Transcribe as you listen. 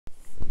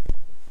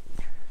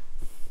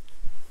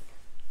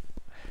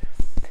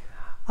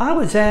I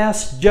was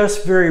asked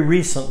just very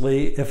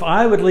recently if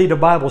I would lead a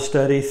Bible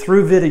study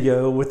through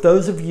video with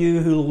those of you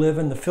who live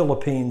in the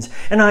Philippines.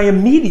 And I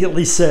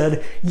immediately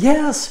said,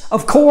 yes,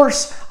 of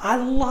course, I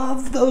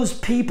love those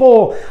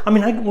people. I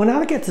mean, when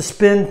I get to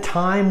spend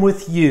time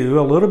with you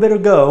a little bit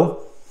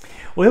ago,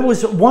 well, it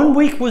was 1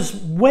 week was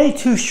way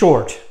too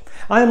short.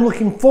 I am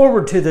looking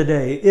forward to the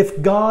day.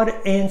 If God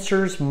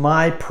answers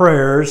my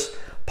prayers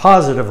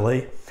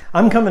positively,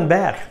 I'm coming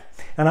back.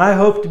 And I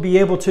hope to be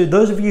able to,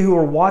 those of you who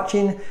are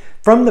watching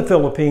from the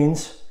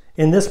Philippines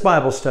in this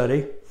Bible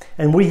study,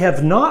 and we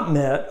have not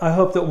met, I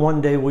hope that one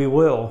day we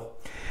will.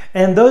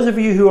 And those of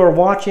you who are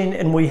watching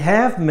and we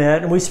have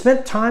met and we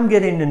spent time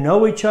getting to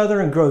know each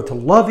other and grow to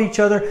love each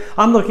other,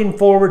 I'm looking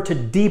forward to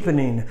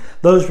deepening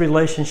those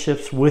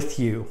relationships with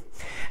you.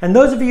 And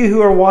those of you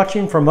who are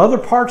watching from other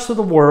parts of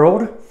the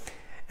world,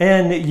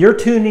 and you're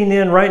tuning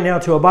in right now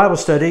to a Bible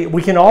study,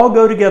 we can all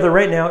go together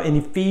right now in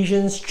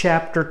Ephesians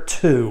chapter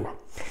 2.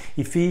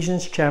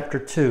 Ephesians chapter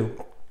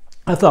 2.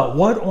 I thought,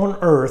 what on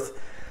earth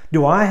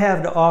do I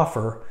have to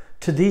offer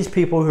to these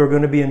people who are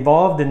going to be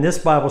involved in this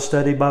Bible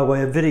study by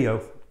way of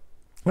video?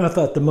 And I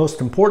thought the most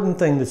important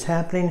thing that's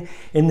happening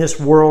in this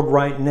world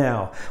right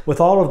now,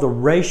 with all of the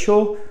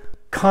racial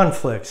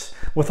conflicts,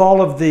 with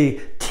all of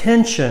the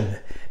tension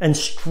and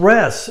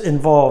stress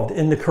involved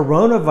in the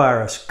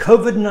coronavirus,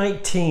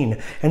 COVID-19,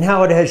 and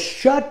how it has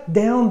shut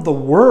down the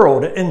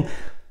world, and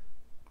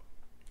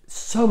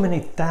so many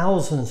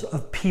thousands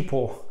of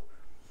people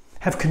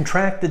have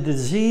contracted the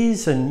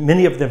disease, and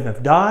many of them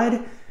have died,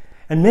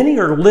 and many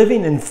are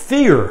living in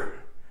fear.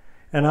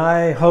 And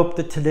I hope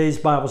that today's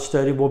Bible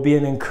study will be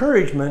an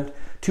encouragement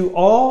to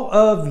all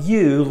of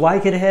you,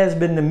 like it has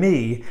been to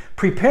me,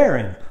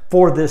 preparing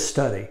for this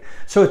study.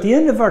 So at the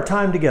end of our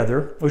time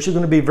together, which is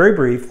going to be very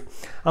brief,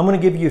 I'm going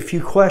to give you a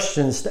few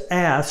questions to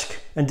ask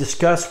and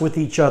discuss with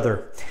each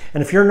other.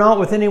 And if you're not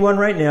with anyone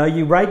right now,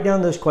 you write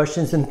down those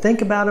questions and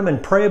think about them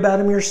and pray about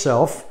them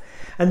yourself.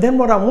 And then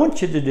what I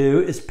want you to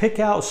do is pick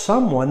out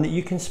someone that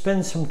you can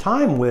spend some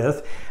time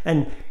with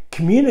and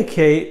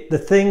communicate the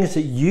things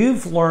that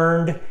you've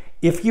learned,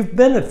 if you've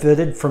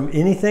benefited from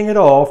anything at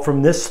all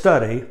from this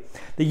study,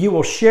 that you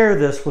will share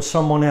this with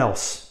someone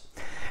else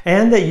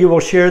and that you will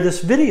share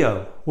this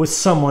video with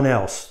someone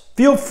else.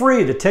 Feel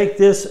free to take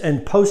this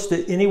and post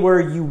it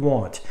anywhere you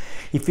want.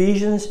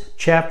 Ephesians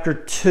chapter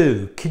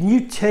 2. Can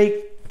you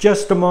take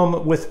just a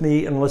moment with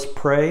me and let's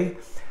pray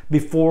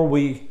before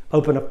we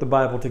open up the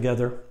Bible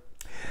together?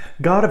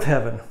 God of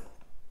heaven,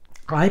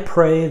 I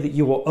pray that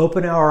you will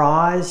open our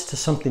eyes to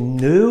something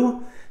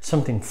new,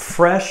 something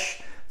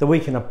fresh that we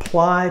can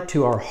apply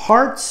to our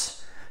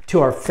hearts,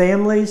 to our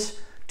families,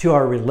 to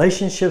our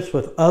relationships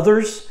with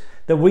others,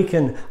 that we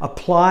can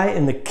apply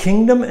in the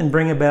kingdom and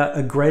bring about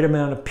a great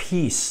amount of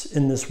peace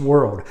in this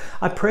world.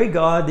 I pray,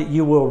 God, that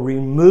you will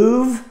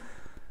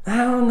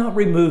not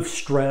remove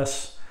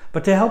stress,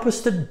 but to help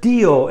us to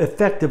deal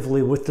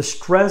effectively with the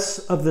stress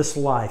of this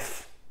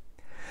life.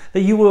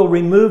 That you will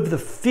remove the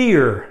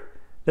fear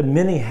that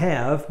many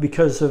have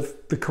because of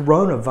the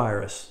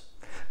coronavirus.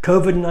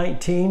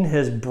 COVID-19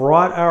 has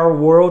brought our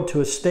world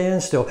to a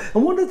standstill.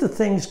 And one of the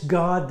things,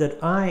 God, that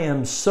I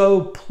am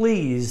so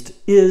pleased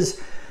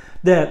is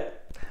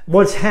that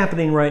what's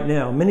happening right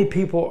now, many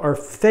people are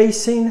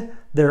facing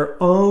their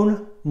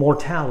own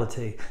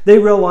mortality. They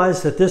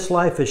realize that this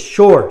life is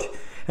short.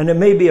 And it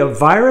may be a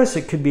virus,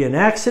 it could be an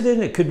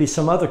accident, it could be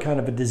some other kind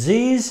of a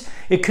disease,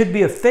 it could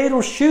be a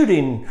fatal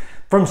shooting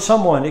from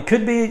someone, it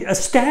could be a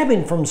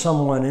stabbing from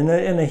someone in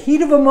the heat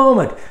of a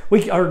moment.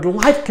 Our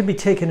life could be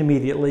taken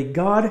immediately.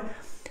 God,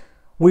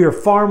 we are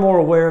far more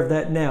aware of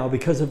that now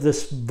because of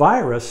this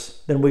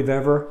virus than we've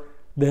ever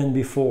been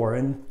before.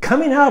 And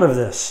coming out of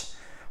this,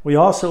 we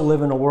also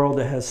live in a world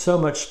that has so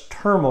much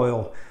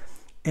turmoil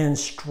and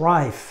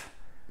strife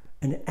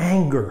and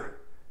anger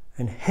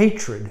and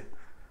hatred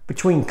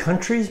between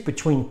countries,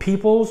 between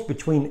peoples,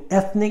 between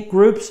ethnic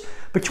groups,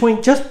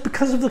 just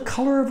because of the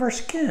color of our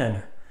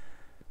skin.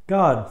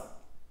 God,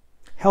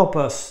 help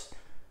us,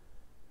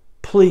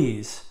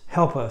 please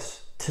help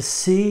us to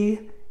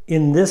see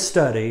in this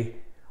study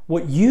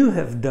what you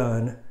have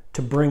done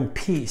to bring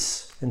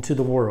peace into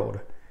the world.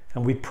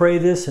 And we pray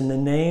this in the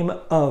name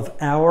of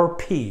our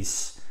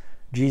peace,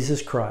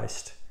 Jesus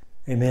Christ.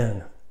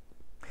 Amen.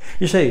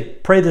 You say,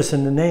 pray this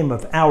in the name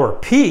of our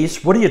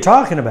peace. What are you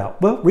talking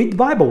about? Well, read the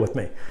Bible with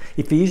me.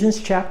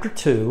 Ephesians chapter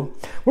 2.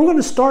 We're going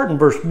to start in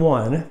verse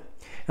 1,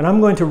 and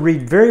I'm going to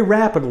read very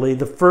rapidly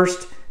the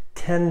first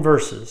 10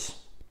 verses.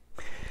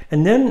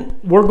 And then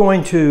we're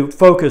going to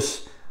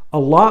focus a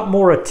lot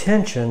more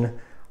attention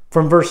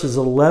from verses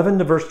 11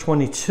 to verse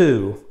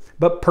 22,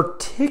 but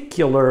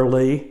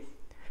particularly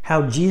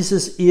how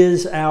Jesus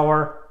is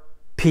our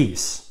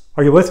peace.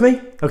 Are you with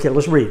me? Okay,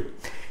 let's read.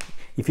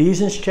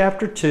 Ephesians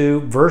chapter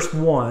 2, verse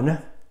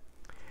 1.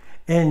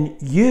 And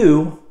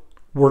you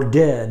were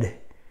dead.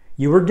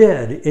 You were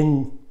dead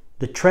in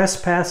the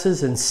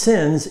trespasses and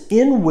sins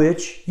in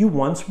which you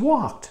once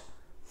walked,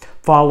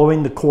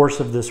 following the course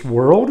of this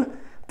world,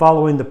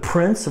 following the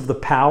prince of the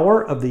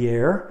power of the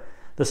air,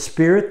 the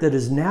spirit that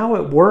is now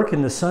at work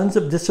in the sons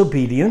of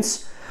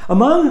disobedience,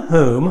 among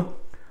whom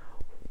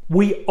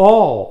we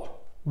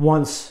all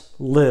once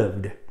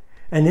lived,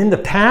 and in the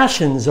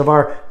passions of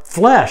our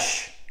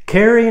flesh,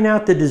 carrying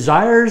out the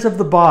desires of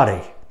the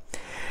body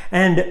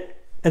and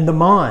the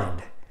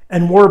mind,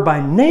 and were by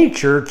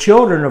nature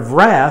children of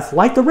wrath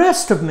like the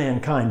rest of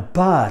mankind.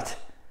 But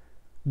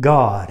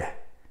God,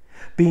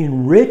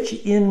 being rich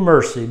in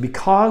mercy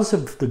because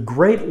of the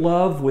great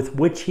love with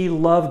which he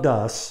loved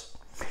us,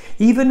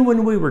 even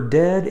when we were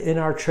dead in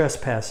our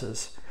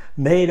trespasses,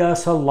 made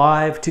us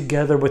alive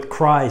together with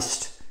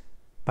Christ.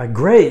 By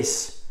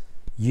grace,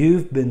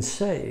 you've been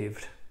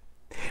saved,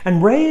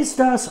 and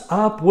raised us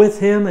up with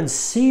him and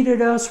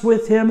seated us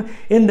with him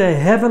in the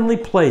heavenly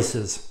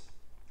places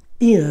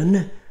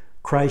in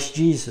Christ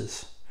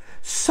Jesus,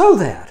 so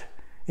that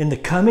in the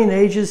coming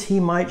ages he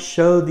might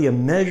show the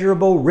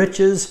immeasurable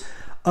riches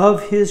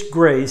of his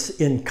grace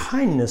in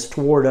kindness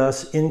toward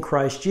us in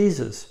Christ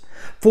Jesus.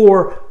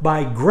 For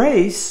by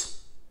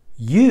grace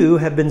you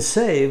have been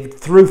saved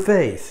through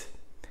faith.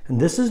 And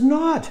this is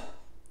not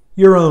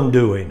your own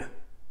doing.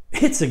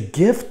 It's a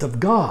gift of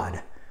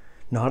God,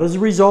 not as a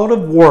result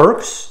of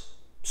works,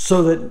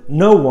 so that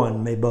no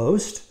one may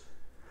boast.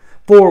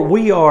 For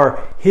we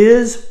are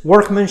his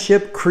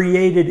workmanship,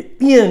 created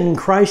in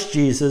Christ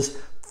Jesus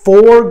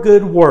for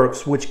good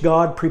works, which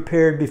God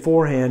prepared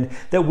beforehand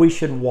that we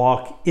should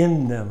walk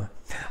in them.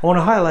 I want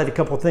to highlight a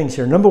couple of things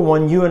here. Number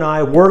one, you and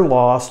I were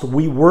lost.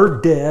 We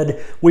were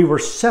dead. We were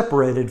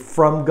separated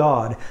from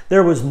God.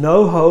 There was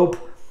no hope.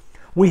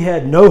 We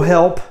had no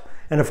help.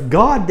 And if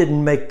God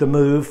didn't make the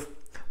move,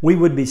 we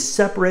would be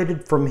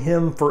separated from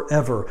him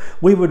forever.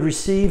 We would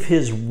receive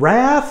his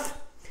wrath,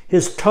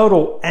 his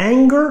total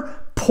anger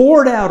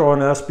poured out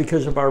on us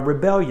because of our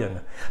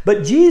rebellion.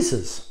 But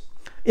Jesus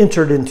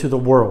entered into the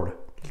world.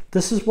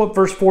 This is what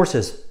verse 4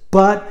 says.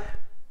 But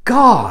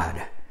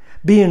God,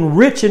 being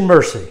rich in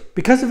mercy,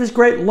 because of his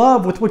great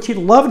love with which he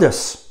loved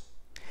us,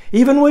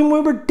 even when we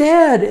were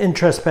dead in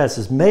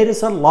trespasses, made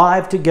us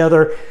alive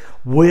together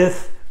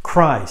with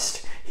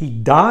Christ. He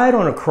died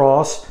on a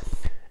cross,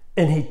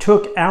 and he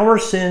took our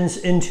sins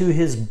into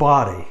his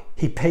body.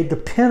 He paid the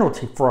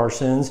penalty for our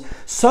sins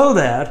so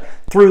that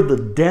through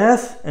the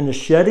death and the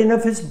shedding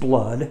of his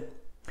blood,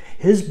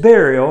 his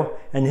burial,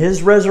 and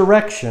his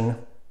resurrection,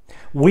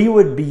 we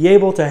would be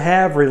able to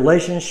have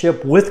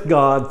relationship with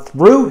God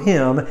through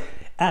him,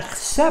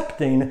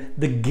 accepting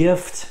the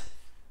gift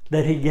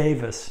that he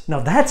gave us. Now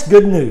that's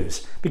good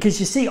news,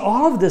 because you see,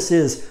 all of this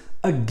is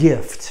a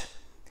gift.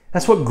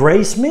 That's what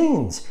grace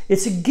means.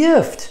 It's a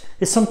gift.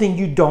 It's something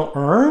you don't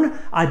earn.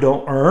 I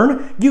don't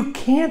earn. You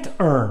can't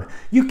earn.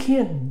 You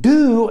can't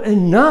do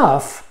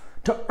enough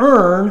to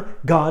earn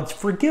God's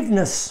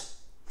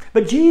forgiveness.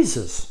 But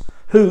Jesus,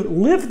 who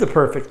lived the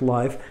perfect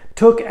life,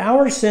 took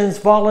our sins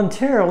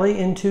voluntarily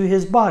into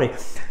his body.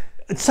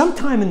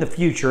 Sometime in the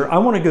future, I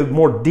want to go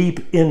more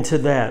deep into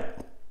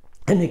that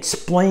and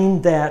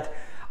explain that,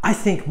 I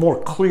think,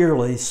 more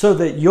clearly so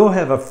that you'll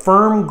have a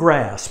firm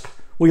grasp.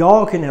 We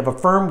all can have a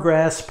firm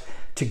grasp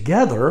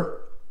together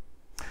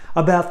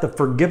about the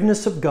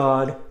forgiveness of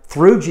God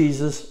through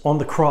Jesus on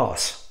the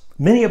cross.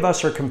 Many of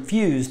us are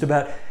confused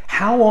about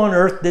how on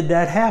earth did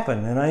that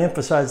happen? And I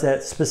emphasize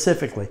that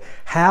specifically.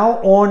 How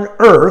on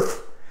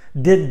earth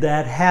did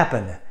that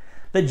happen?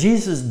 That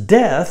Jesus'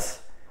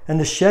 death and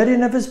the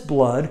shedding of his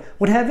blood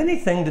would have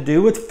anything to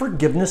do with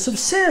forgiveness of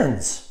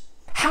sins.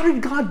 How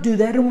did God do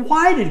that, and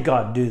why did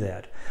God do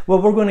that? Well,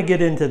 we're going to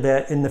get into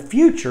that in the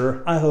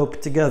future, I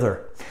hope,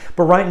 together.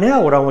 But right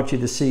now, what I want you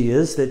to see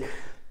is that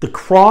the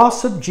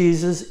cross of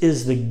Jesus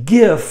is the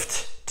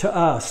gift to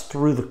us.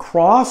 Through the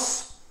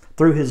cross,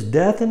 through his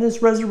death and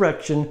his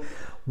resurrection,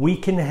 we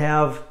can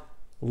have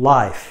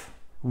life,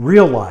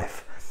 real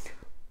life,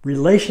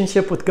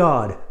 relationship with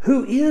God,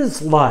 who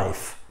is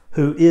life,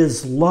 who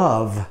is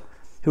love,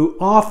 who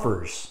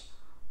offers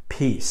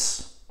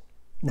peace.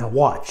 Now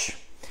watch.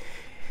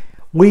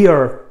 We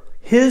are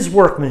his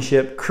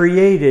workmanship,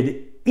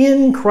 created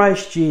in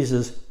Christ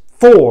Jesus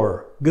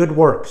for good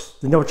works.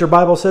 You know what your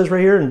Bible says right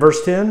here in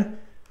verse 10?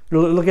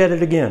 Look at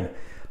it again.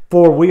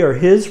 For we are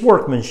his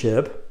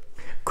workmanship,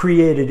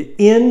 created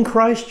in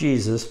Christ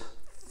Jesus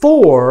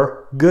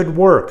for good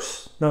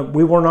works. Now,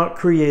 we were not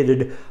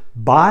created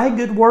by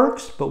good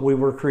works, but we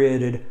were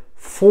created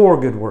for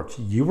good works.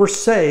 You were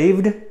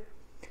saved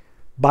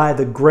by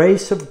the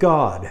grace of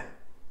God.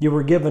 You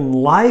were given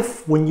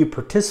life when you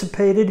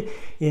participated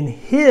in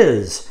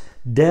his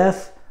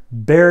death,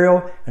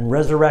 burial, and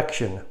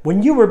resurrection.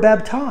 When you were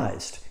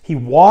baptized, he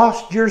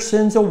washed your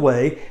sins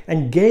away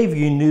and gave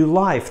you new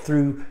life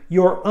through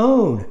your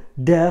own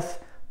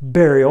death,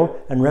 burial,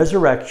 and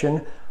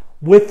resurrection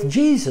with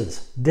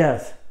Jesus'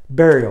 death,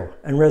 burial,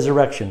 and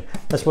resurrection.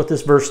 That's what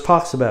this verse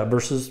talks about,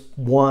 verses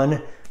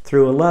 1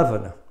 through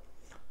 11.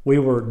 We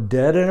were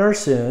dead in our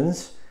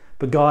sins,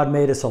 but God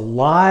made us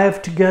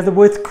alive together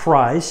with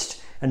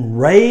Christ and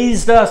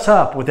raised us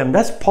up with him.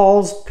 That's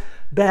Paul's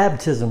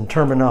baptism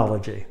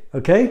terminology,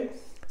 okay?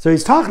 So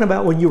he's talking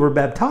about when you were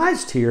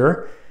baptized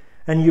here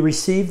and you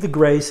received the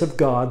grace of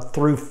God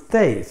through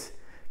faith.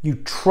 You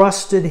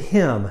trusted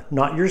him,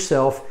 not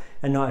yourself,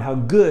 and not how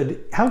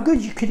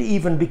good you could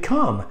even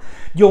become.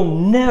 You'll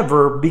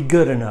never be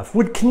good enough.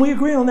 Can we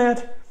agree on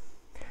that?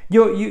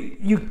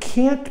 You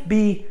can't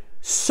be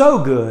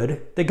so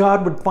good that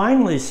God would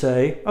finally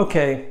say,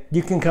 okay,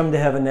 you can come to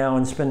heaven now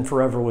and spend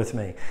forever with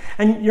me.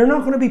 And you're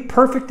not going to be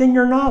perfect in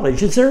your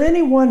knowledge. Is there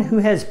anyone who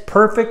has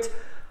perfect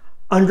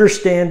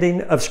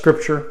understanding of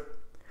Scripture?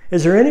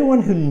 Is there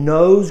anyone who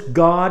knows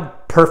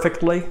God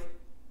perfectly?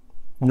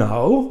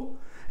 No.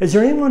 Is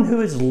there anyone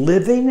who is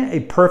living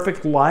a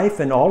perfect life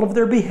in all of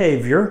their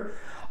behavior,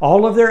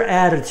 all of their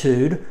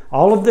attitude,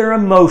 all of their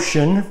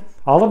emotion,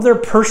 all of their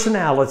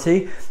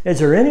personality? Is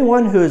there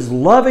anyone who is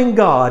loving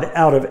God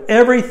out of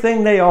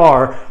everything they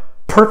are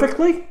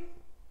perfectly?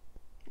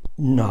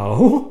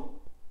 No.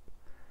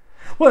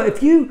 Well,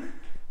 if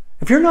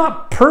you're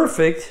not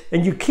perfect,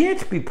 and you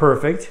can't be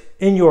perfect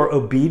in your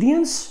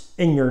obedience,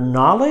 in your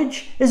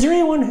knowledge, is there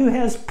anyone who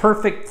has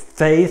perfect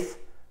faith?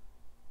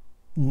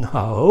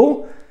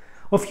 No.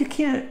 Well, if you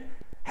can't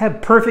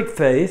have perfect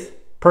faith,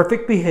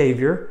 perfect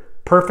behavior,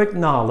 perfect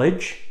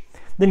knowledge,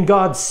 then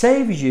God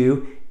saves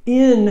you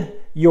in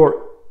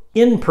your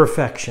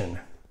imperfection.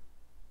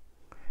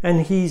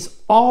 And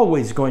He's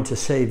always going to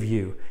save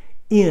you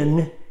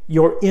in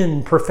your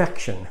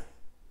imperfection,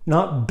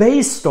 not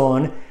based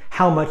on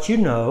how much you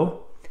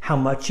know, how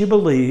much you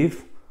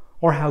believe,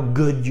 or how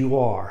good you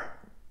are.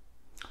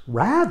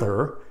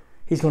 Rather,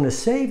 He's going to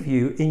save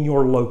you in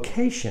your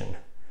location.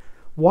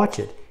 Watch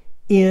it.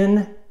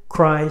 In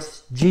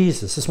Christ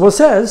Jesus. That's what it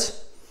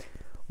says.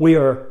 We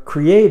are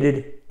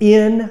created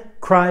in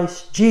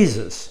Christ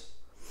Jesus.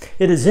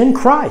 It is in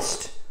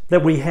Christ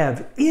that we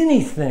have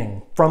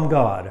anything from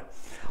God.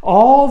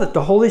 All that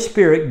the Holy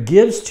Spirit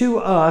gives to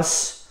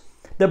us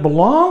that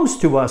belongs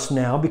to us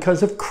now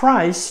because of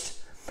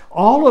Christ,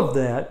 all of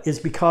that is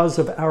because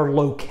of our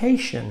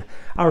location.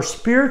 Our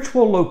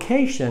spiritual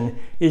location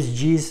is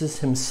Jesus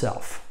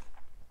Himself.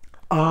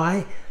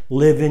 I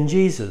live in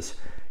Jesus.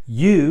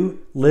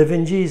 You live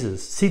in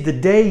Jesus. See, the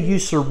day you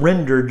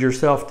surrendered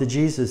yourself to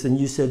Jesus and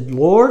you said,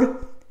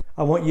 Lord,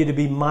 I want you to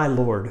be my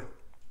Lord.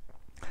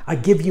 I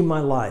give you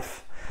my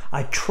life.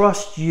 I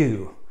trust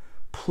you.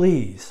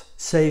 Please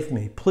save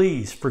me.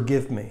 Please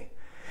forgive me.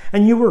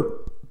 And you were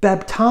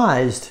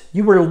baptized.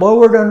 You were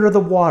lowered under the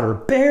water,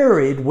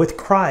 buried with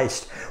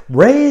Christ,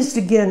 raised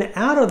again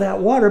out of that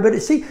water. But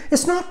see,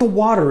 it's not the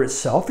water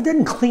itself. It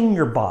didn't clean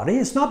your body.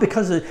 It's not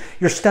because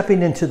you're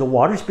stepping into the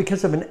water. It's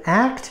because of an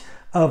act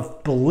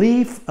of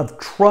belief, of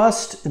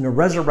trust in the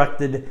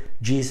resurrected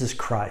Jesus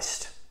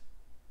Christ.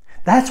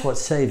 That's what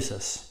saves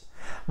us.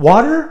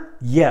 Water,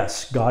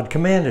 yes, God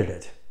commanded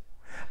it.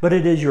 But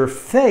it is your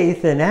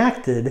faith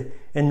enacted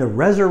in the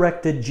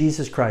resurrected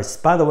Jesus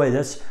Christ. By the way,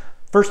 that's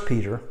 1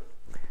 Peter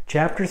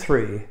chapter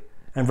 3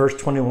 and verse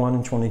 21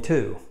 and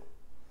 22.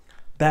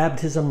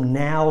 Baptism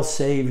now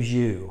saves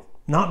you.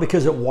 Not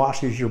because it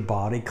washes your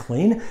body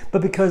clean,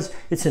 but because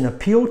it's an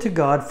appeal to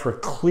God for a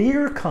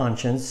clear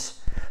conscience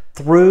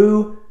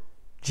through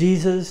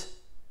Jesus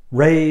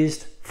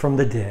raised from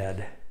the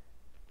dead.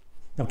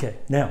 Okay,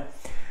 now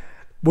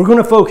we're going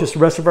to focus the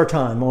rest of our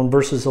time on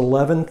verses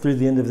 11 through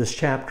the end of this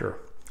chapter,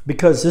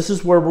 because this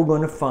is where we're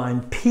going to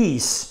find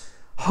peace,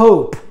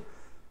 hope,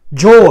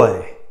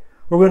 joy.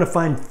 We're going to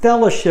find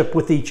fellowship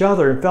with each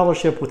other and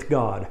fellowship with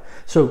God.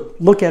 So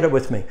look at it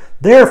with me.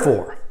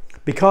 Therefore,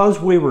 because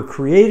we were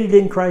created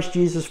in Christ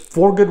Jesus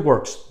for good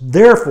works,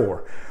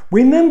 therefore,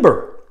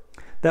 remember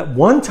that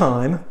one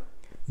time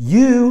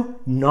you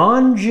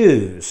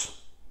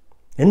non-Jews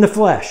in the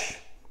flesh,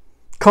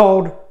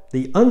 called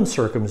the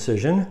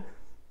uncircumcision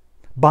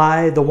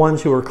by the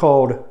ones who are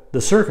called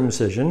the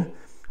circumcision,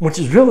 which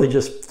is really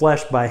just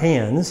flesh by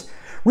hands,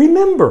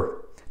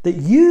 remember that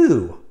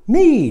you,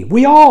 me,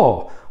 we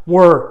all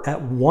were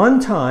at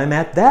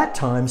that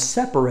time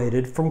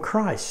separated from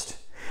Christ,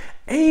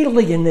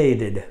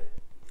 alienated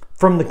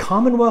from the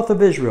commonwealth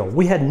of Israel.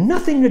 We had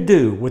nothing to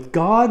do with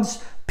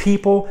God's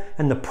people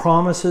and the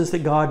promises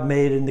that God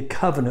made in the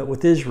covenant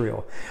with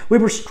Israel. We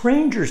were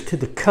strangers to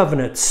the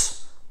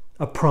covenants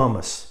of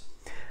promise.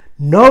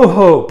 No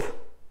hope,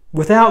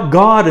 without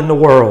God in the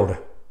world.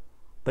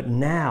 But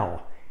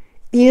now,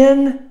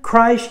 in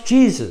Christ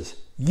Jesus,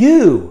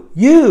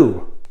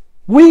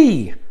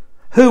 we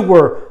who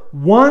were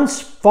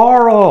once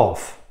far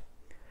off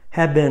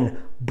have been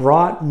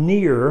brought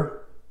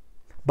near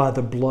by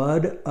the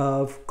blood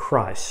of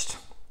Christ.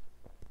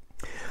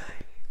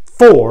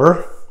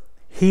 For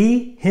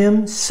He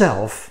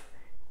Himself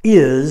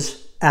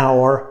is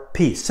our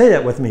peace. Say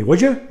that with me,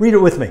 would you? Read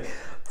it with me.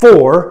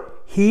 For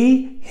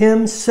He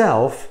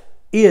Himself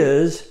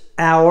is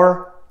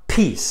our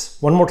peace.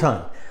 One more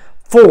time.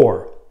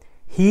 For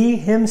He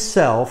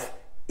Himself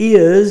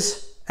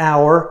is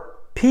our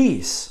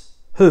peace.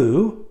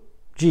 Who?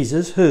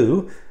 Jesus,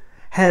 who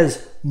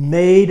has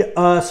made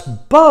us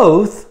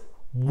both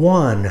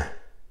one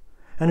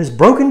and has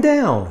broken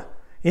down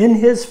in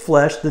His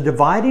flesh the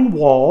dividing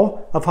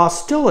wall of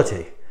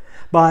hostility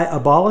by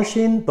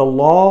abolishing the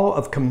law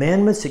of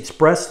commandments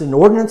expressed in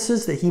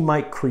ordinances, that He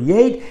might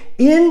create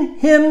in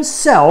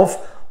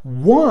Himself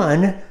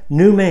one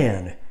new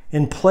man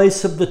in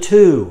place of the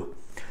two.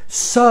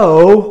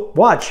 So,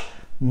 watch,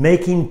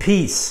 making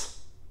peace.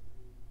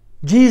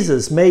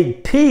 Jesus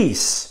made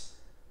peace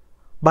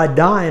by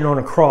dying on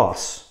a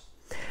cross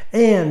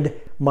and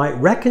might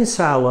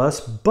reconcile us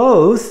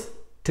both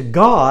to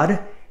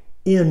God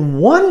in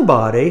one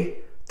body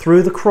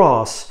through the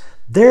cross,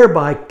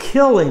 thereby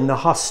killing the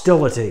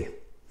hostility.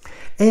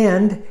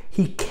 And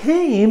he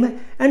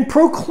came and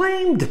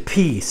proclaimed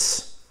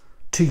peace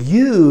to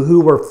you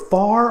who were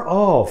far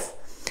off,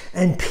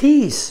 and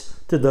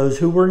peace to those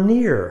who were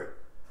near.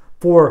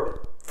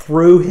 For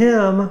through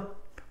him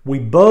we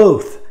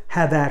both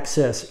have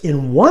access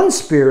in one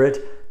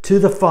Spirit to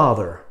the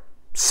Father.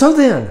 So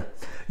then,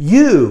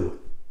 we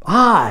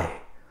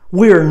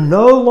are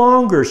no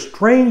longer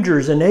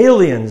strangers and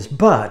aliens,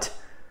 but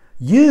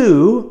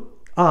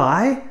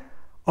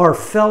are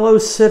fellow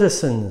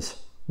citizens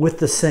with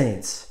the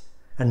saints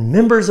and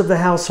members of the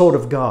household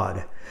of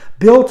God,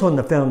 built on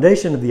the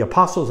foundation of the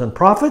apostles and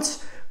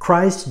prophets,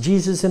 Christ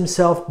Jesus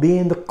himself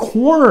being the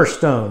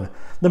cornerstone,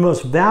 the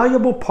most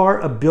valuable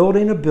part of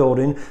building a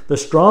building. The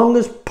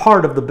strongest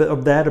part of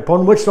that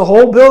upon which the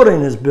whole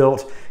building is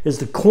built is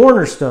the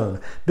cornerstone,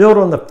 built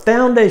on the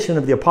foundation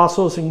of the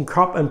apostles and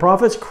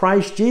prophets,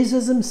 Christ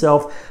Jesus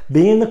himself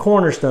being the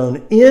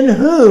cornerstone, in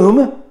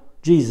whom,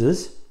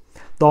 Jesus,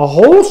 the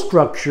whole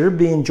structure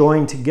being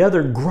joined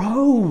together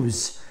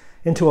grows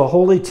into a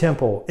holy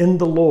temple in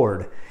the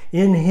Lord.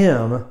 In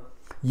him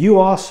you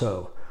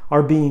also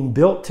are being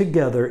built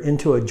together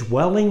into a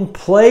dwelling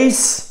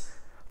place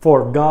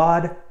for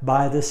God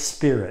by the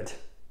Spirit.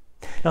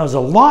 Now, there's a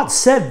lot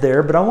said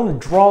there, but I want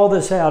to draw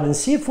this out and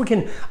see if we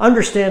can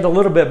understand a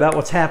little bit about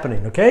what's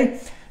happening, okay?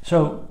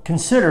 So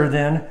consider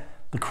then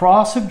the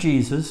cross of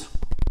Jesus.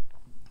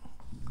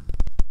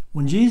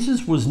 When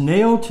Jesus was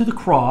nailed to the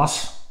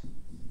cross,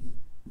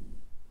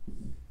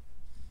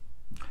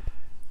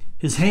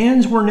 his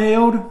hands were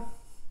nailed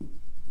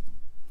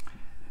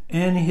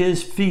and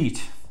his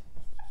feet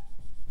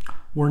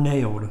were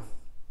nailed.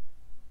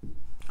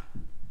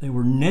 They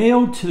were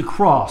nailed to the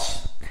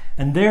cross,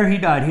 and there he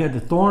died. He had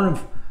the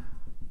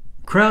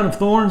crown of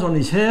thorns on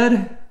his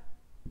head,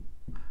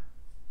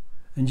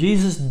 and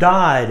Jesus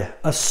died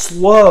a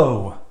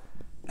slow,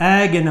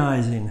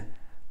 agonizing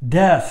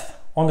death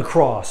on the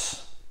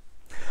cross.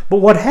 But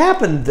what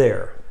happened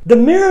there, the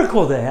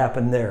miracle that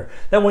happened there,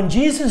 that when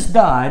Jesus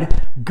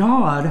died,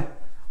 God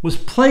was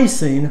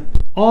placing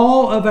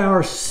all of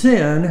our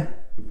sin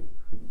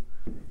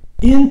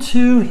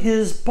into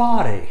his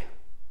body,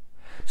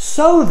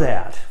 so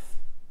that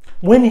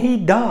when he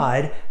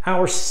died,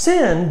 our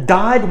sin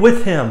died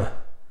with him.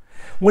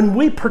 When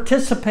we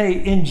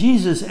participate in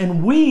Jesus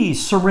and we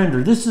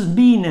surrender, this is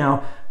me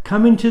now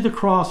coming to the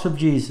cross of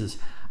Jesus.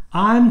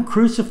 I'm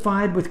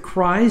crucified with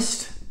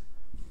Christ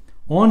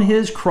on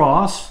his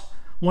cross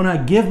when I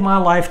give my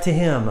life to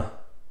him.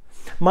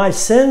 My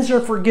sins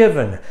are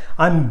forgiven.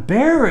 I'm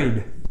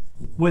buried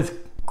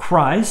with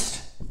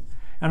Christ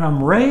and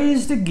I'm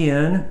raised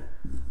again.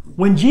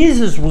 When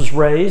Jesus was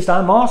raised,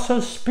 I'm also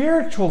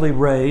spiritually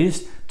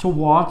raised to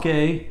walk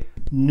a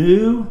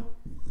new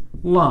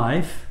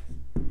life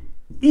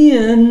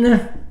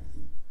in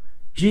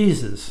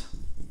Jesus.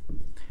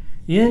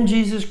 In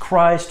Jesus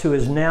Christ, who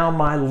is now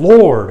my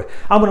Lord.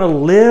 I'm going to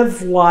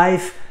live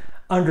life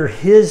under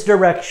his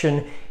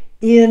direction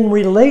in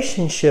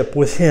relationship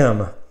with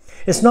him.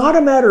 It's not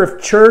a matter of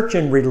church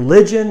and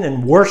religion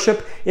and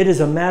worship. It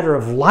is a matter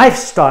of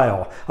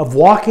lifestyle, of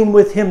walking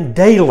with him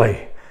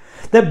daily.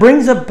 That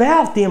brings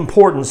about the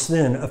importance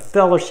then of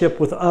fellowship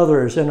with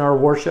others in our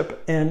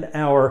worship and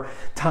our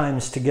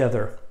times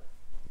together.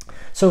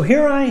 So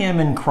here I am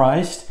in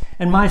Christ,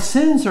 and my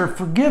sins are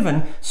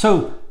forgiven.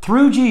 So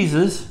through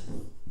Jesus,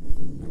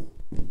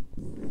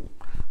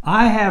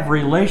 I have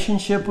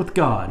relationship with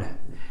God.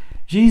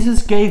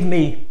 Jesus gave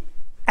me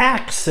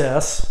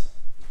access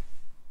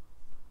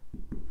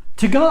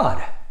to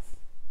God,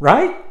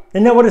 right?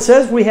 Isn't that what it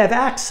says? We have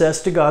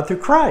access to God through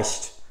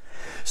Christ.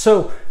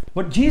 So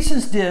what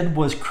Jesus did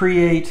was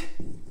create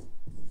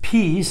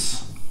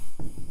peace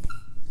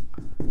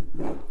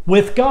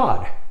with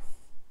God,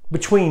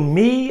 between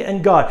me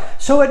and God.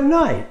 So at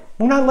night,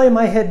 when I lay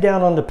my head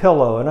down on the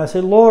pillow and I say,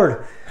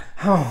 Lord,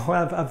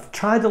 I've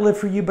tried to live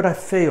for you, but I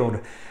failed.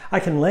 I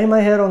can lay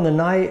my head on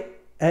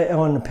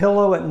the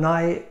pillow at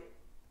night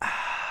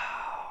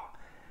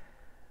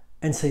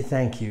and say,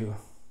 thank you.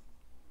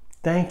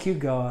 Thank you,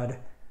 God.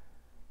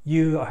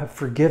 You have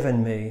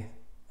forgiven me.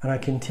 And I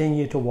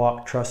continue to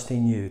walk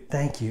trusting you.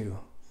 Thank you.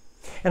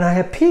 And I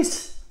have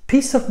peace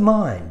of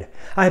mind.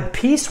 I have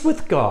peace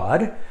with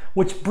God,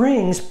 which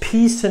brings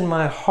peace in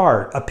my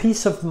heart, a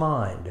peace of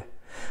mind.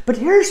 But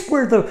here's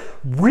where the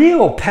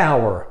real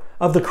power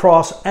of the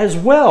cross as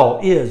well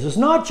is. It's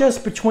not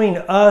just between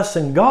us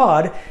and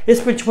God.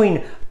 It's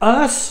between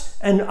us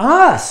and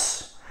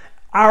us,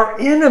 our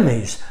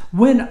enemies.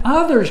 When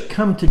others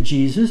come to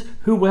Jesus,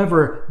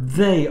 whoever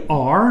they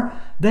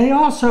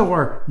also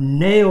are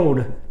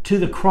nailed to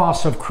the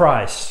cross of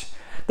Christ.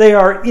 They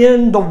are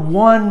in the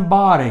one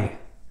body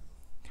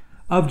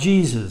of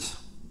Jesus.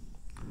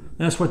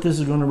 That's what this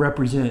is going to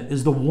represent,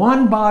 is the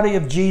one body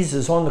of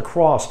Jesus on the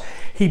cross.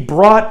 He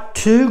brought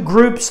two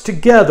groups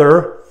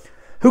together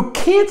who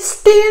can't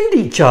stand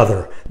each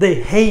other. They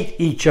hate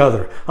each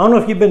other. I don't know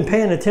if you've been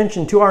paying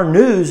attention to our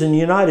news in the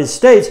United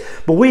States,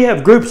 but we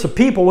have groups of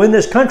people in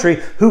this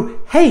country who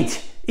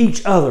hate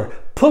each other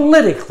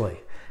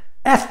politically,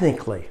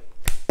 ethnically,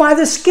 by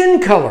the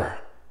skin color.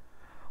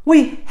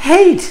 We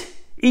hate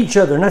each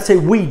other. And I say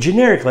we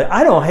generically.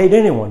 I don't hate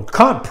anyone.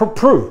 Can't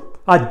prove.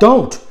 I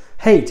don't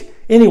hate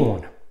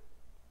anyone.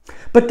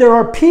 But there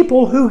are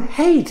people who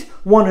hate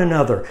one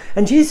another.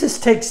 And Jesus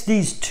takes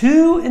these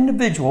two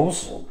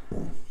individuals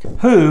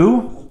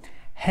who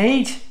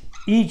hate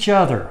each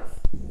other.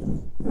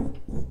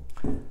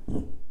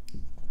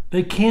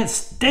 They can't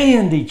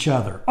stand each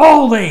other.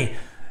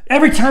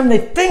 Every time they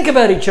think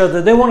about each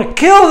other, they want to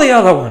kill the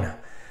other one.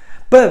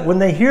 But when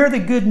they hear the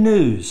good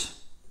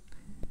news,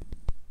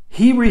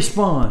 he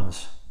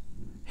responds.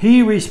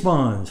 He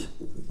responds.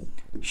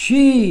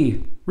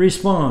 She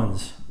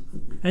responds.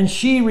 And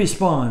she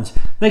responds.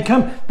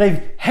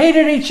 They've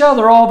hated each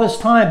other all this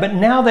time, but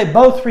now they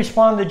both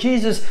respond to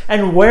Jesus.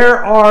 And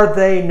where are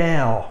they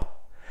now?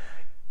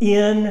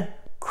 In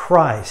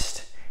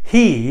Christ.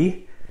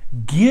 He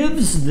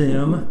gives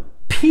them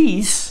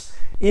peace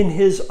in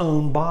his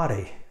own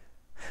body.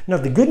 Now,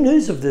 the good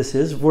news of this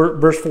is,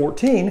 verse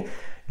 14,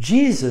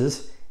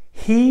 Jesus,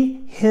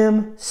 he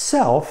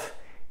himself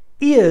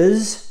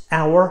is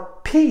our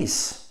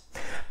peace.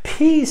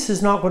 Peace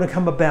is not going to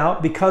come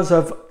about because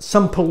of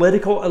some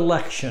political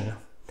election,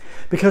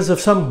 because of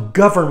some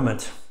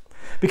government,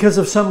 because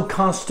of some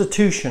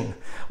constitution.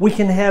 We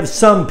can have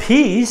some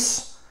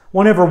peace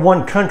whenever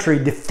one country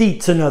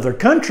defeats another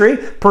country.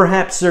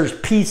 Perhaps there's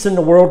peace in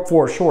the world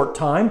for a short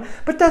time,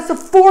 but that's a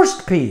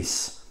forced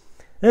peace.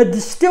 That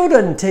still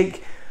doesn't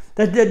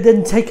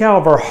take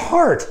out of our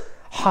heart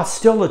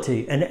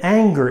hostility and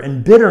anger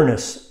and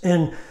bitterness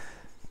and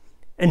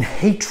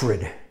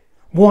hatred,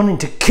 wanting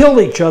to kill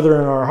each other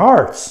in our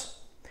hearts.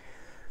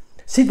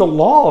 See, the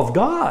law of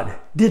God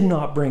did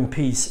not bring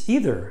peace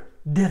either,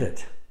 did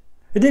it?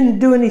 It didn't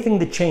do anything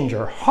to change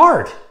our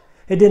heart.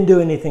 It didn't do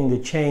anything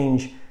to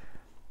change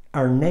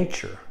our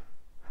nature.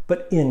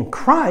 But in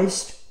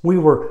Christ, we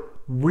were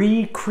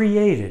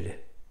recreated.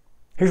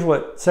 Here's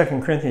what 2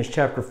 Corinthians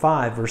chapter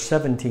 5, verse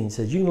 17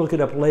 says. You can look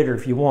it up later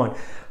if you want.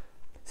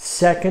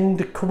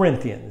 2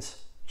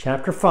 Corinthians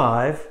chapter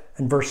 5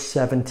 and verse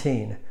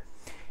 17.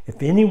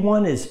 If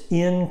anyone is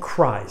in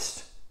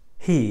Christ,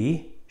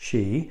 he,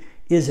 she,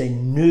 is a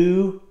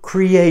new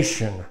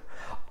creation.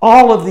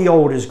 All of the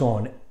old is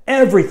gone.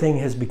 Everything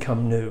has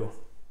become new.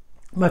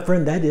 My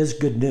friend, that is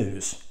good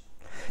news.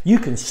 You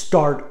can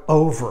start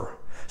over,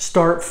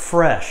 start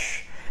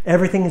fresh.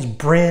 Everything is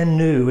brand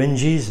new in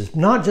Jesus.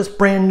 Not just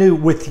brand new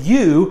with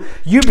you.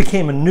 You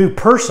became a new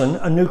person,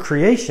 a new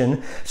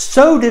creation.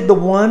 So did the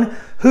one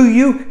who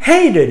you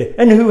hated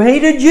and who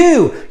hated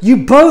you. You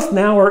both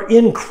now are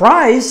in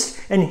Christ,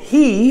 and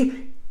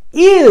he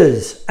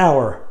is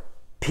our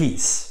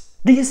peace.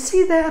 Do you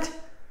see that?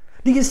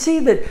 Do you see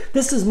that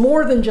this is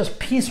more than just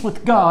peace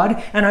with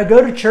God, and I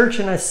go to church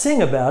and I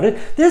sing about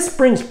it? This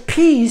brings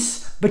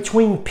peace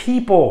between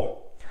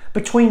people,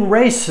 between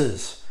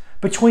races,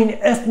 between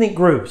ethnic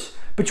groups,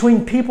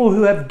 between people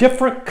who have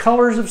different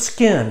colors of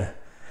skin,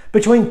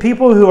 between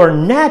people who are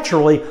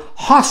naturally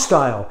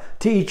hostile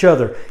to each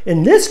other.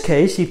 In this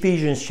case,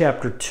 Ephesians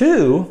chapter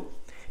 2,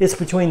 it's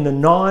between the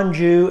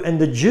non-Jew and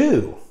the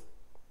Jew.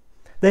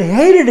 They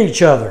hated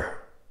each other.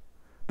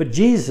 But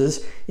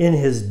Jesus, in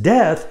his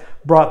death,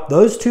 brought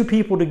those two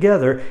people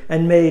together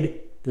and made,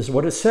 this is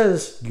what it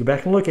says, go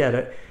back and look at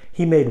it,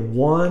 he made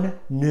one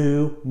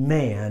new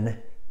man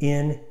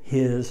in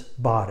his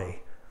body.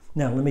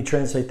 Now, let me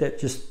translate that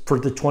just for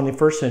the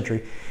 21st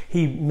century.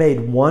 He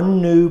made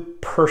one new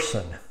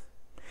person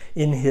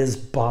in his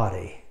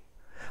body.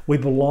 We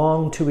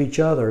belong to each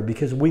other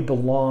because we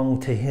belong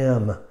to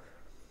him.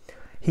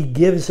 He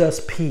gives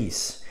us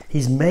peace.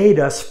 He's made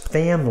us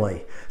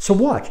family. So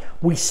watch,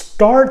 we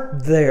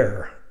start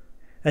there,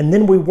 and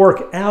then we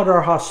work out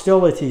our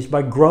hostilities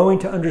by growing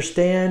to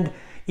understand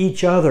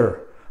each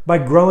other, by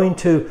growing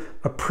to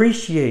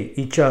appreciate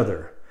each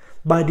other,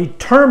 by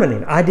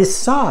determining, I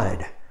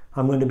decide,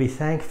 I'm going to be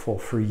thankful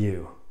for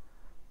you,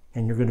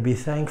 and you're going to be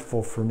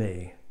thankful for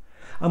me.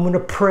 I'm going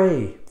to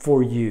pray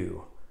for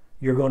you.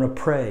 You're going to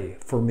pray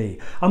for me.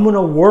 I'm going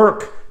to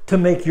work to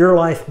make your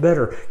life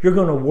better. You're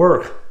going to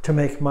work to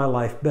make my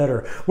life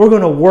better. We're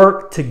going to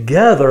work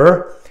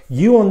together.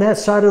 You on that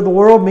side of the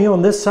world, me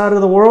on this side of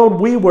the world,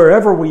 we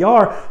wherever we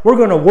are, we're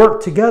going to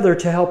work together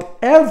to help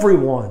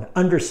everyone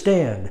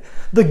understand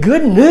the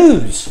good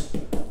news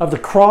of the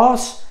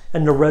cross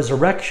and the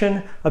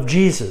resurrection of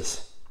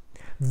Jesus.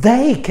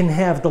 They can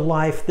have the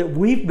life that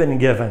we've been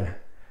given.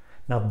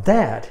 Now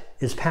that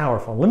is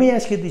powerful. Let me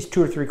ask you these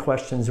 2 or 3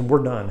 questions and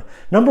we're done.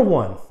 Number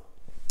 1,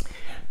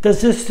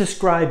 does this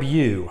describe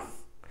you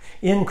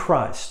in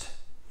Christ?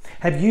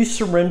 Have you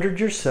surrendered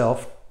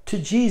yourself to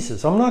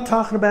Jesus? I'm not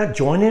talking about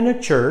joining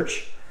a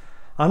church.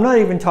 I'm not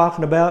even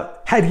talking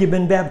about have you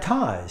been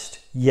baptized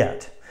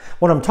yet.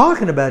 What I'm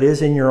talking about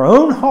is in your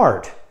own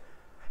heart,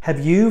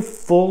 have you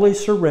fully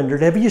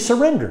surrendered? Have you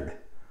surrendered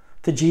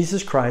to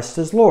Jesus Christ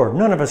as Lord?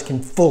 None of us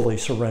can fully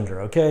surrender,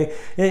 okay?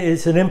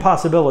 It's an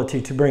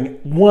impossibility to bring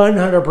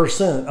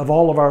 100% of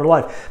all of our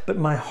life. But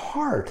my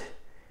heart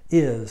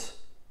is,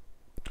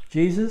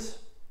 Jesus,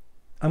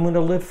 I'm going to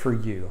live for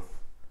you.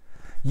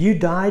 You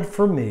died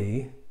for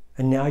me,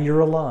 and now you're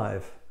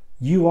alive.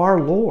 You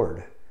are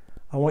Lord.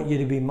 I want you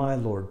to be my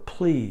Lord.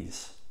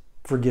 Please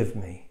forgive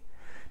me.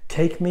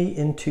 Take me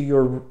into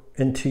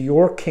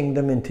your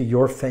kingdom, into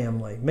your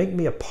family. Make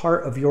me a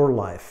part of your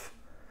life.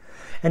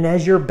 And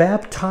as you're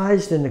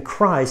baptized into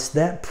Christ,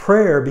 that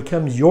prayer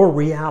becomes your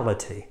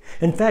reality.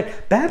 In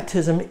fact,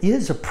 baptism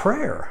is a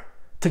prayer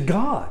to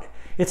God.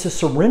 It's a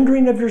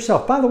surrendering of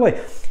yourself. By the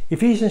way,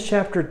 Ephesians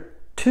chapter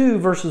 2,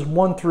 verses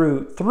 1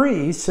 through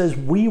 3 says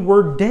we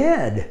were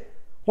dead.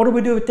 What do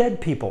we do with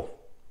dead people?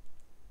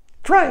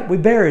 That's right, we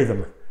bury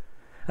them.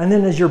 And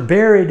then as you're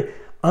buried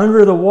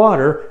under the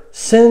water,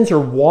 sins are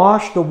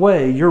washed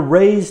away. You're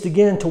raised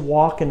again to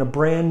walk in a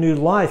brand new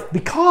life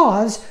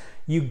because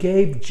you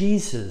gave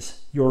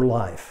Jesus your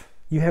life.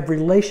 You have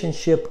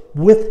relationship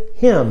with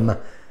Him.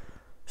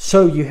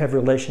 So you have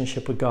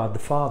relationship with God the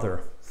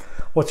Father.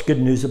 What's good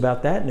news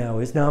about that now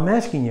is, now I'm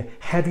asking you,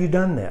 have you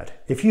done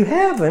that? If you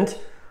haven't,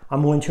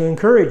 I'm going to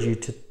encourage you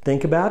to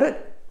think about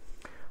it,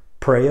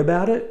 pray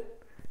about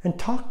it, and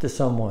talk to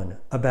someone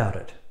about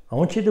it. I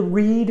want you to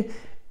read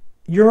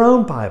your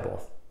own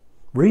Bible.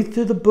 Read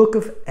through the book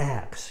of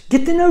Acts.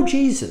 Get to know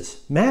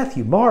Jesus,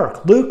 Matthew,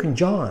 Mark, Luke, and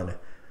John.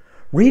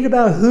 Read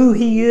about who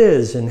He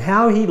is and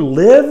how He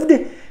lived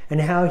and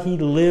how He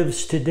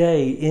lives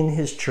today in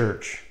His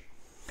church.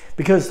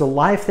 Because the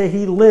life that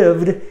He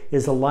lived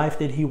is a life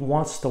that He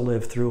wants to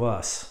live through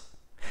us.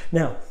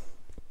 Now,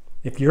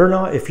 if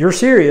you're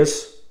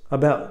serious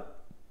about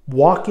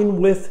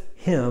walking with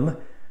Him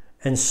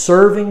and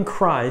serving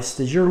Christ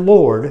as your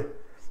Lord,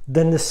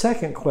 then the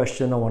second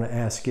question I want to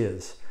ask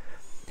is,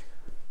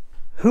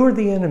 who are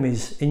the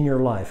enemies in your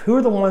life? Who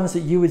are the ones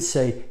that you would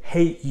say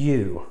hate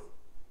you,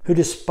 who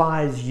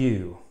despise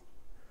you,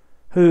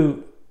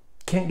 who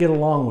can't get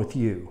along with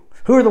you?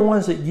 Who are the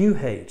ones that you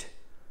hate,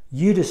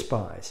 you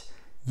despise,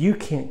 you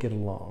can't get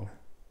along?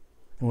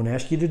 I want to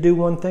ask you to do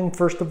one thing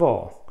first of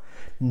all.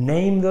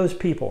 Name those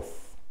people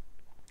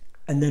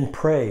and then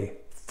pray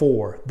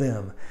for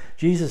them.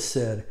 Jesus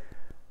said,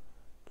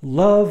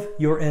 love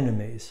your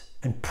enemies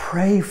and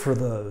pray for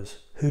those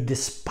who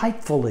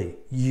despitefully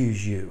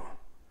use you.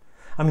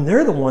 I mean,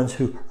 they're the ones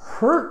who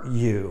hurt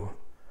you.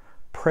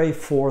 Pray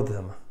for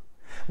them.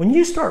 When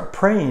you start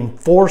praying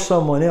for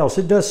someone else,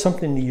 it does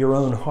something to your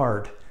own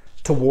heart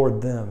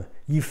toward them.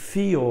 You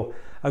feel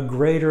a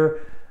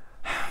greater,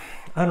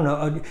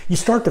 you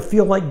start to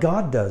feel like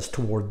God does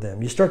toward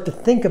them. You start to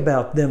think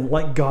about them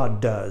like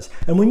God does.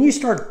 And when you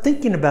start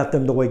thinking about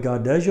them the way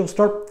God does, you'll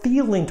start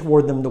feeling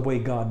toward them the way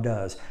God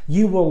does.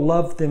 You will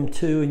love them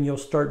too, and you'll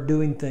start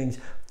doing things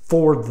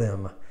for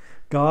them.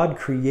 God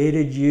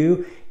created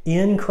you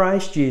in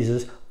Christ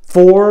Jesus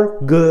for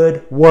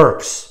good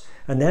works.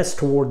 And that's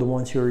toward the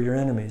ones who are your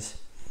enemies.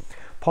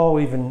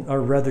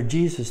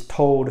 Jesus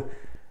told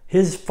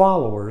His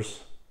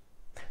followers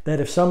that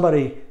if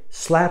somebody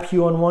slaps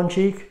you on one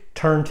cheek,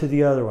 turn to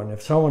the other one.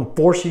 If someone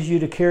forces you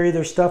to carry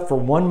their stuff for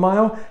 1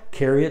 mile,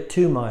 carry it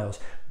 2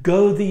 miles.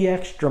 Go the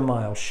extra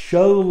mile.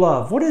 Show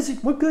love.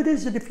 What good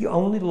is it if you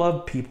only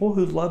love people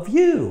who love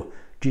you?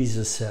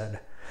 Jesus said.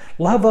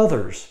 Love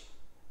others.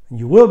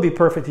 You will be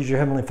perfect as your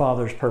Heavenly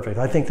Father is perfect.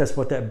 I think that's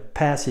what that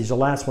passage, the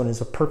last one, is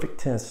a perfect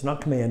tense. It's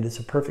not command, it's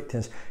a perfect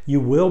tense. You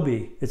will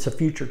be, it's a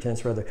future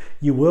tense rather.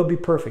 You will be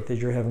perfect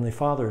as your Heavenly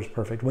Father is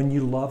perfect when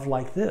you love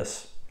like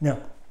this.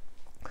 Now,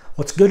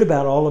 what's good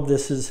about all of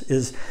this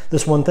is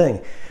this one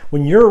thing.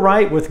 When you're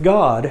right with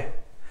God,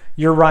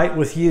 you're right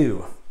with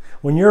you.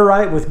 When you're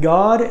right with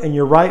God and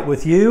you're right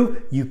with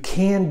you, you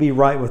can be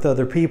right with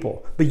other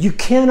people. But you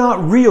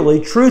cannot really,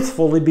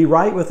 truthfully be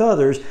right with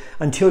others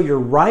until you're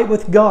right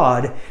with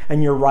God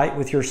and you're right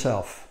with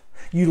yourself.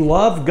 You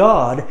love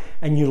God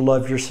and you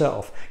love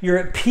yourself. You're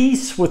at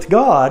peace with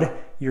God,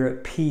 you're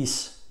at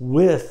peace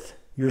with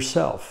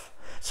yourself.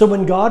 So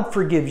when God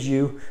forgives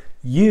you,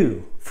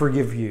 you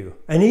forgive you.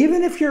 And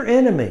even if your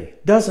enemy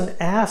doesn't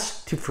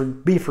ask to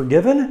be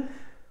forgiven,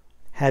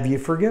 have you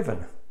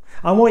forgiven?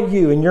 I want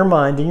you in your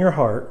mind, in your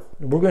heart,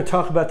 and we're going to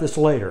talk about this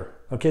later.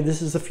 Okay,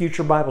 this is a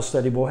future Bible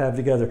study we'll have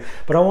together.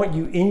 But I want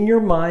you in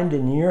your mind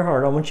and in your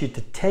heart, I want you to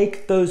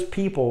take those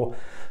people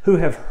who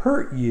have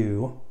hurt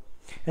you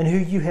and who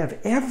you have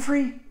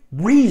every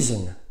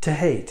reason to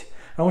hate.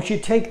 I want you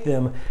to take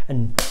them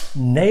and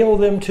nail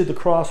them to the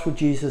cross with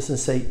Jesus and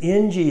say,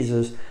 in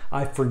Jesus,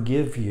 I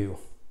forgive you.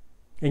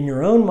 In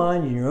your own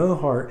mind, in your own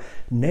heart,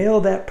 nail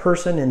that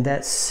person and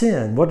that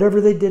sin, whatever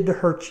they did to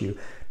hurt you,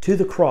 to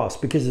the cross,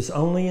 because it's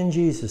only in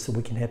Jesus that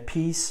we can have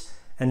peace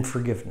and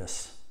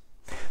forgiveness.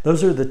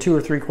 Those are the 2 or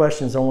 3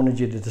 questions I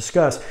wanted you to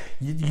discuss.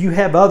 You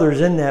have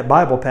others in that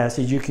Bible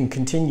passage you can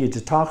continue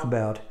to talk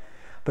about,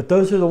 but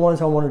those are the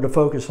ones I wanted to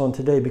focus on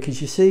today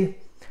because you see,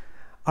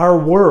 our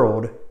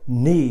world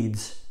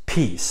needs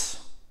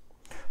peace.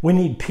 We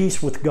need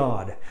peace with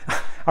God.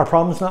 Our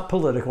problem is not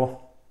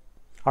political.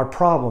 Our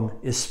problem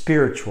is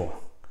spiritual.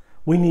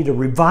 We need a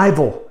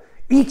revival.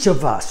 Each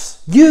of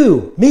us,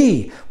 you,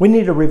 me, we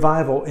need a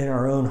revival in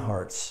our own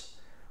hearts.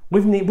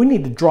 We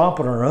need to drop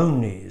on our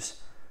own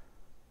knees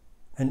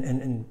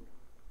and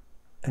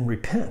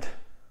repent.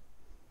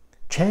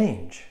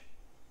 Change.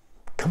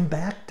 Come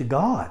back to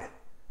God.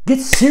 Get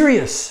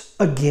serious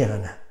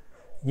again.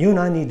 You and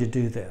I need to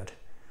do that.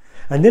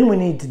 And then we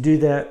need to do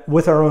that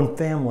with our own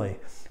family,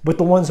 with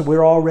the ones that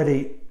we're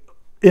already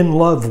in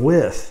love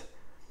with,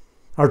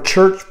 our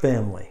church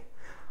family.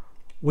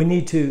 We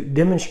need to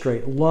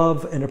demonstrate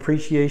love and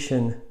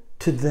appreciation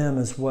to them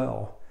as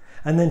well.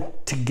 And then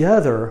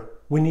together,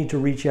 we need to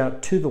reach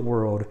out to the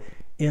world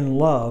in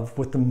love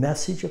with the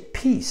message of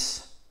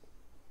peace.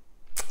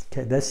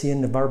 Okay, that's the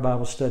end of our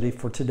Bible study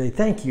for today.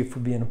 Thank you for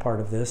being a part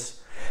of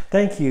this.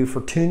 Thank you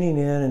for tuning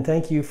in, and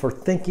thank you for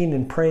thinking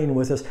and praying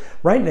with us.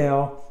 Right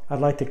now,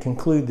 I'd like to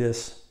conclude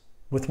this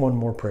with one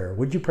more prayer.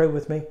 Would you pray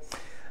with me?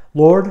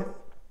 Lord,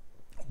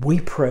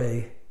 we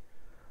pray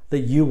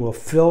that you will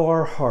fill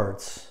our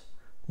hearts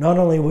not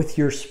only with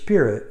your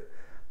Spirit,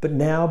 but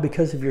now,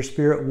 because of your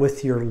Spirit,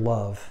 with your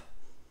love,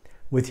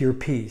 with your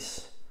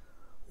peace,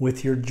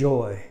 with your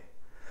joy,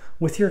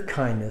 with your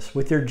kindness,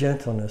 with your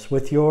gentleness,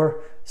 with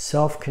your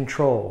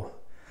self-control.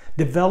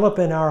 Develop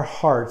in our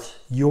hearts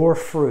your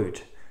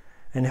fruit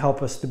and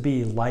help us to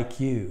be like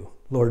you,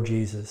 Lord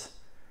Jesus,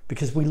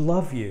 because we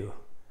love you.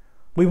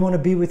 We want to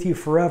be with you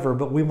forever,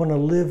 but we want to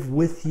live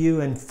with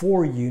you and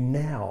for you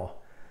now.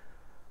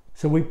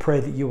 So we pray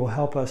that you will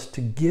help us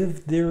to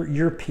give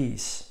your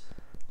peace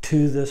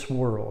to this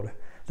world,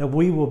 that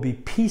we will be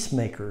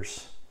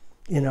peacemakers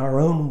in our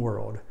own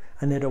world,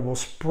 and that it will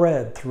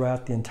spread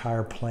throughout the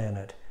entire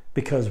planet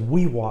because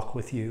we walk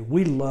with you,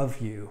 we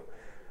love you,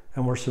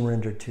 and we're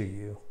surrendered to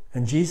you.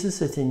 And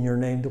Jesus, it's in your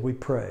name that we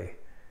pray.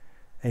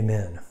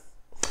 Amen.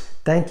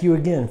 Thank you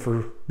again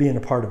for being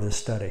a part of this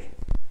study.